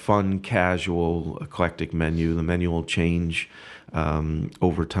 So that fun, casual, eclectic menu. The menu will change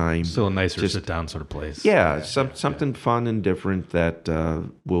over time. Still a nicer sit-down sort of place. Yeah, something fun and different that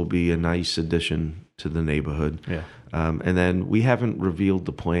will be a nice addition to the neighborhood. Yeah. And then we haven't revealed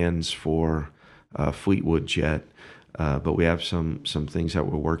the plans for Fleetwood yet. But we have some things that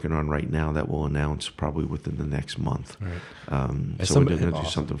we're working on right now that we'll announce probably within the next month. Right. So we're going to do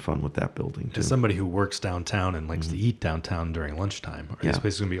something fun with that building too. As somebody who works downtown and likes to eat downtown during lunchtime, are these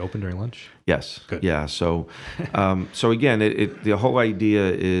places going to be open during lunch? Yes. Good. Yeah. So, so again, the whole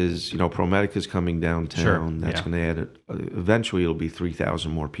idea is, ProMedica is coming downtown. That's going to add eventually it'll be 3,000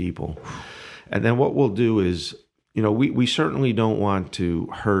 more people. And then what we'll do is, we certainly don't want to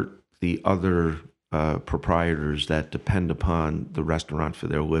hurt the other proprietors that depend upon the restaurant for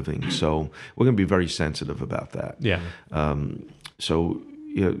their living. So we're going to be very sensitive about that. Yeah. So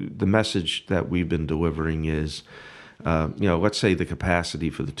the message that we've been delivering is, let's say the capacity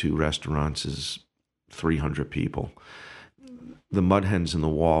for the 2 restaurants is 300 people. The Mudhens and the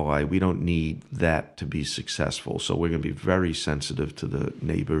Walleye, we don't need that to be successful. So we're going to be very sensitive to the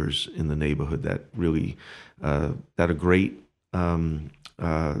neighbors in the neighborhood that really, that are great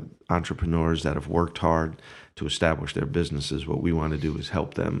entrepreneurs that have worked hard to establish their businesses. What we want to do is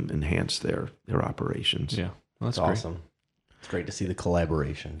help them enhance their operations. Yeah, well, that's awesome. Great. It's great to see the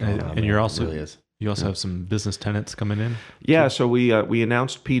collaboration. And you're also you also have some business tenants coming in. Yeah, so we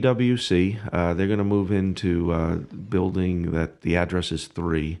announced PwC. They're going to move into a building that the address is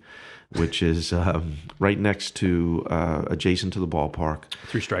 3, which is right next to adjacent to the ballpark.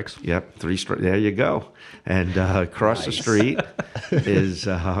 3 strikes. Yep, 3 strikes. There you go. And across the street is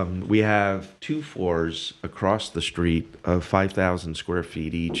we have 2 floors across the street of 5,000 square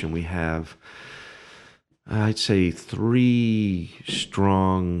feet each, and we have I'd say 3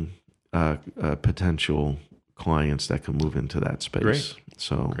 strong potential clients that can move into that space. Great.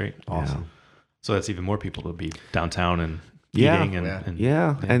 So great, awesome. Yeah. So that's even more people to be downtown and yeah, eating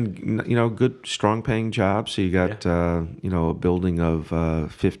and good, strong paying jobs. So you got a building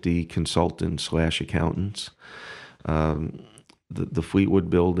of 50 consultants / accountants. The Fleetwood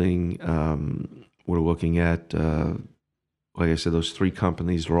Building, we're looking at. Like I said, those 3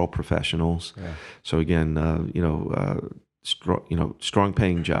 companies are all professionals. Yeah. So again, strong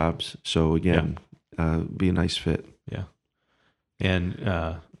paying jobs. So again, be a nice fit. Yeah. And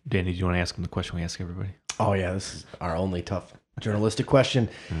Danny, do you want to ask him the question we ask everybody? Oh yeah, this is our only tough journalistic question.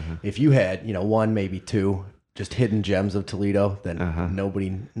 If you had, 1, maybe 2, just hidden gems of Toledo that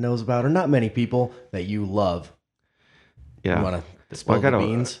nobody knows about, or not many people that you love. Yeah. You want to spill the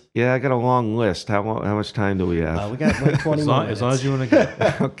beans? I got a long list. How much time do we have? We got like 20 minutes. As long as you want to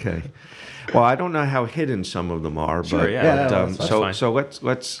get. Okay. Well, I don't know how hidden some of them are, sure, but fine. So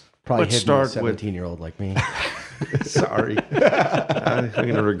let's probably start a 17-year-old like me. Sorry. I'm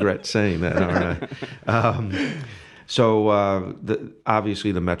going to regret saying that, aren't I?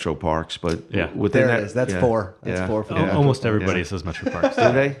 Obviously the Metroparks, but within there it is. That's four. That's four. For Almost everybody says Metroparks.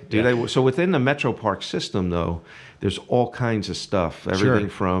 Do they? Do they? So within the Metropark system, though, there's all kinds of stuff. Everything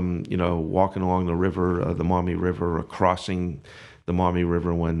from walking along the river, the Maumee River, or crossing the Maumee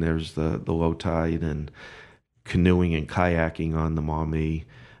River when there's the low tide, and canoeing and kayaking on the Maumee.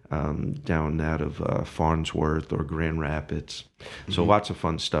 Down out of Farnsworth or Grand Rapids. So lots of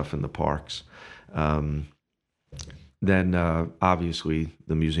fun stuff in the parks. Then obviously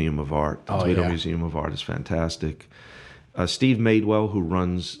the Museum of Art. The Toledo Museum of Art is fantastic. Steve Madewell, who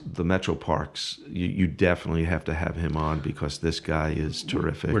runs the Metroparks, you definitely have to have him on because this guy is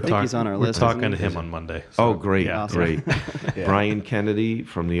terrific. He's on our list. We're talking to him on Monday. So, great, awesome. great. Brian Kennedy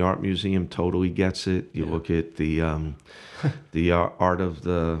from the Art Museum totally gets it. You look at the art of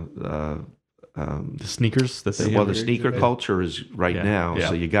the sneakers that they the sneaker culture is now,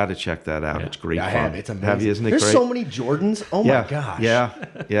 so you got to check that out. It's great fun. It's amazing. Have you? Isn't it There's great? so many Jordans. Oh my gosh.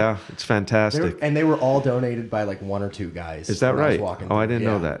 Yeah, it's fantastic. And they were all donated by like one or two guys. Is that right? I didn't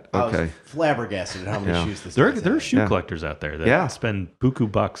know that. Okay. I was flabbergasted at how many shoes this There guy are had. shoe collectors out there that spend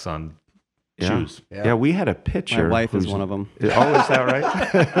buku bucks on shoes. Yeah, we had a picture. My wife is one of them. Oh, is that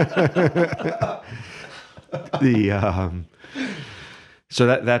right? So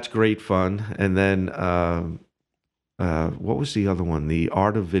that's great fun. And then what was the other one? The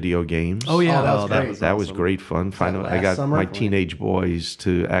Art of Video Games. Oh yeah, that was great fun. Finally, I got my teenage boys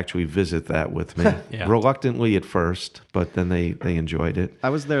to actually visit that with me. Reluctantly at first, but then they enjoyed it. I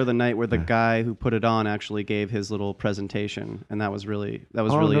was there the night where the guy who put it on actually gave his little presentation, and that was really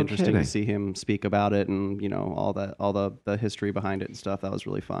interesting to see him speak about it, and all the history behind it and stuff. That was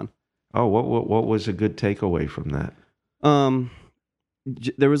really fun. Oh, what was a good takeaway from that?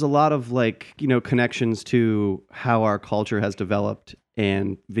 There was a lot of connections to how our culture has developed,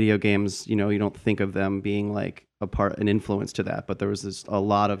 and video games, you don't think of them being like an influence to that, but there was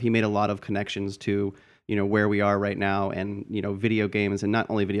he made a lot of connections to, where we are right now, and, video games, and not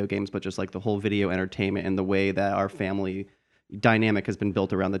only video games, but just like the whole video entertainment and the way that our family dynamic has been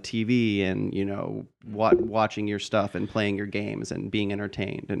built around the TV and, watching your stuff and playing your games and being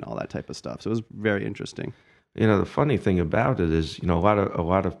entertained and all that type of stuff. So it was very interesting. The funny thing about it is, a lot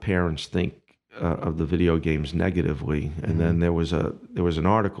of parents think of the video games negatively, and then there was an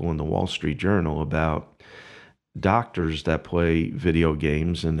article in the Wall Street Journal about doctors that play video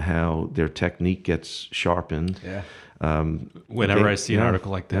games and how their technique gets sharpened. Yeah. Whenever I see an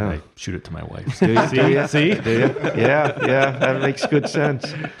article like that, I shoot it to my wife. See? Yeah, that makes good sense.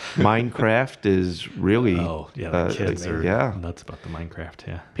 Minecraft is really... the kids are nuts about the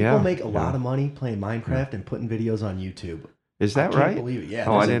Minecraft, People make a lot of money playing Minecraft and putting videos on YouTube. Is that right? I can't believe it.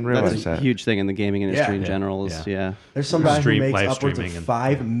 Yeah. I didn't realize that's a huge thing in the gaming industry in general. There's some guy who makes upwards of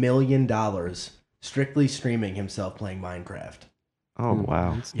 $5 million strictly streaming himself playing Minecraft. Oh,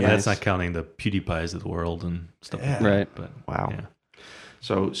 wow. That's not counting the PewDiePies of the world and stuff like that. Right. But, wow. Yeah.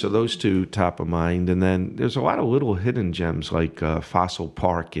 So those two top of mind. And then there's a lot of little hidden gems like Fossil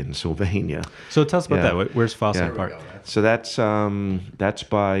Park in Sylvania. So tell us about that. Where's Fossil Park? So that's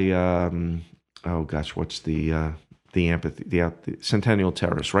by, what's the Centennial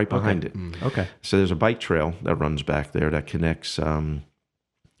Terrace, right behind it. Okay. So there's a bike trail that runs back there that connects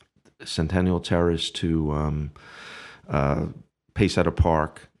Centennial Terrace to Pacesetter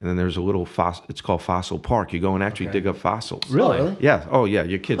Park, and then there's a little it's called Fossil Park. You go and actually dig up fossils. Really? Yeah. Oh, yeah.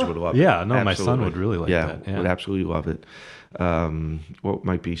 Your kids would love it. Yeah. No, my son would really like that. Yeah, would absolutely love it. What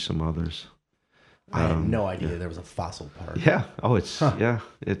might be some others? I had no idea there was a fossil park. Yeah. Oh, it's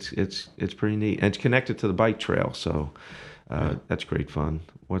pretty neat, and it's connected to the bike trail, so that's great fun.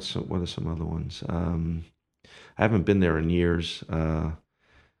 What are some other ones? I haven't been there in years.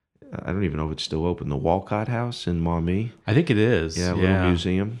 I don't even know if it's still open. The Wolcott House in Maumee. I think it is. Yeah, a little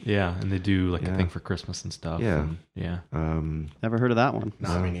museum. Yeah, and they do like a thing for Christmas and stuff. Yeah. Never heard of that one.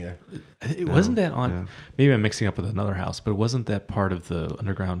 No, me neither. It wasn't that on. Yeah. Maybe I'm mixing up with another house, but wasn't that part of the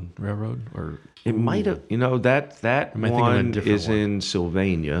Underground Railroad? Or it might have. That one is in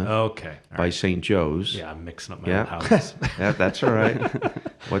Sylvania. Okay. By St. Joe's. Yeah, I'm mixing up my old houses. That's all right.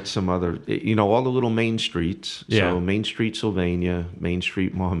 What's some other? All the little main streets. Yeah. So Main Street Sylvania, Main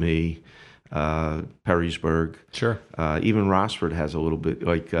Street Maumee, Perrysburg. Sure. Even Rossford has a little bit,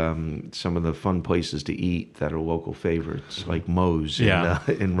 like some of the fun places to eat that are local favorites, like Moe's in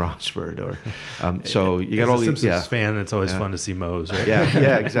Rossford. Or so you got all these. Simpsons fan, it's always fun to see Moe's, right?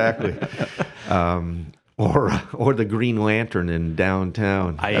 Yeah, exactly. Or the Green Lantern in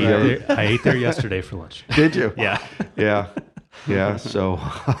downtown. I ate there yesterday for lunch. Did you? Yeah. Yeah. So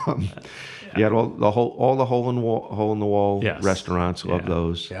You had all the hole in the wall Yes. restaurants. Love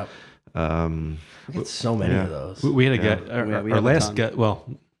those. Yep. Um, We get so many of those. We had a guy, we our have a last ton. guest, well,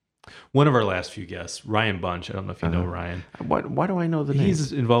 one of our last few guests, Ryan Bunch. I don't know if you know Ryan. why do I know the name?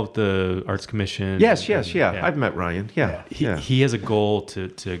 He's involved with the Arts Commission. Yes. and- I've met Ryan. Yeah. He has a goal to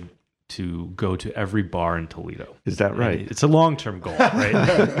go to every bar in Toledo. Is that right? It's a long-term goal,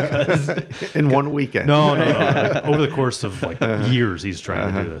 right? In one weekend. No. Like, over the course of like years, he's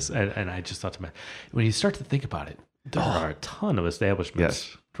trying to do this. And I just thought to myself, when you start to think about it, there are a ton of establishments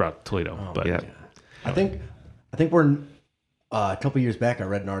Yes. throughout Toledo. but Yeah. I think we're a couple years back. I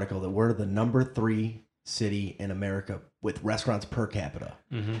read an article that we're the number 3 city in America with restaurants per capita.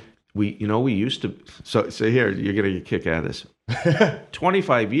 We used to. So here, you're going to get a kick out of this.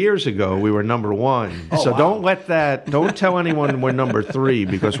 25 years ago, we were number 1. So don't tell anyone we're number 3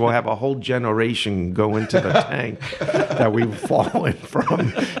 because we'll have a whole generation go into the tank that we've fallen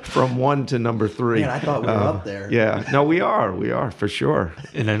from 1 to number 3. Man, I thought we were up there. Yeah. No, we are for sure.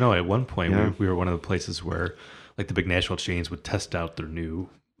 And I know at one point Yeah. we were one of the places where like the big national chains would test out their new.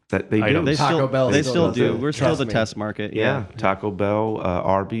 That they do. Items. They Taco still, Bell they still still does do. it. We're still Trust the me. test market. Yeah, Taco Bell,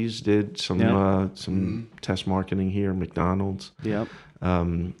 Arby's did some Yeah. test marketing here. McDonald's. Yep.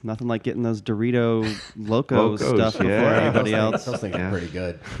 Um, Nothing like getting those Dorito Loco Locos, stuff before yeah. anybody else. Those things Yeah. are pretty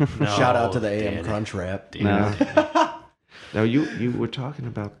good. No, Shout out to the AM Danny. Crunch Wrap. No. Now you were talking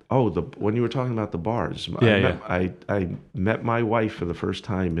about when you were talking about the bars. I met my wife for the first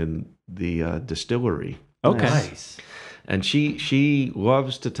time in the distillery, Okay. Nice. and she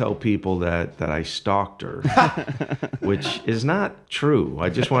loves to tell people that I stalked her, which is not true. I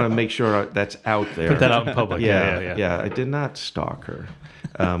just want to make sure that's out there. Put that out in public. Yeah. I did not stalk her,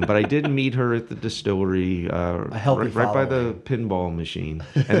 but I did meet her at the distillery, healthy right by the following. pinball machine,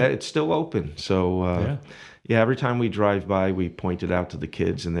 and it's still open. So yeah, every time we drive by, we point it out to the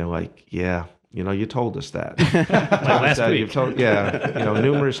kids, and they're like, "Yeah, you told us that." Like last week. You've told,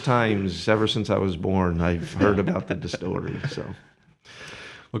 numerous times ever since I was born, I've heard about the distillery. So,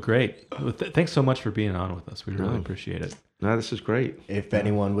 Well, great. Well, thanks so much for being on with us. We really appreciate it. no, this is great. If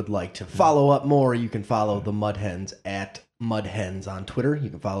anyone would like to follow up more, you can follow the Mudhens at Mudhens on Twitter. You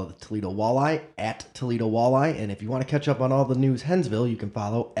can follow the Toledo Walleye at Toledo Walleye. And if you want to catch up on all the news Hensville, you can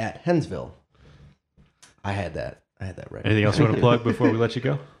follow at Hensville. I had that right. Anything else you want to plug before we let you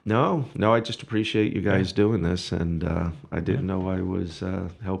go? No, I just appreciate you guys doing this, and I didn't know I was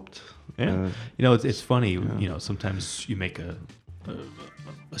helped. Yeah. It's funny. Sometimes you make a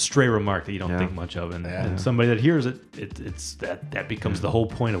stray remark that you don't think much of, and somebody that hears it, it's that becomes the whole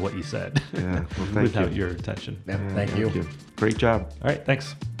point of what you said. Yeah, well, thank without you. your attention. Yeah, thank you. Great job. All right,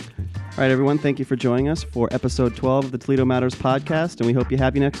 thanks. All right, everyone. Thank you for joining us for episode 12 of the Toledo Matters podcast, and we hope you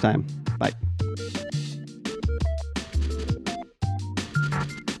have you next time.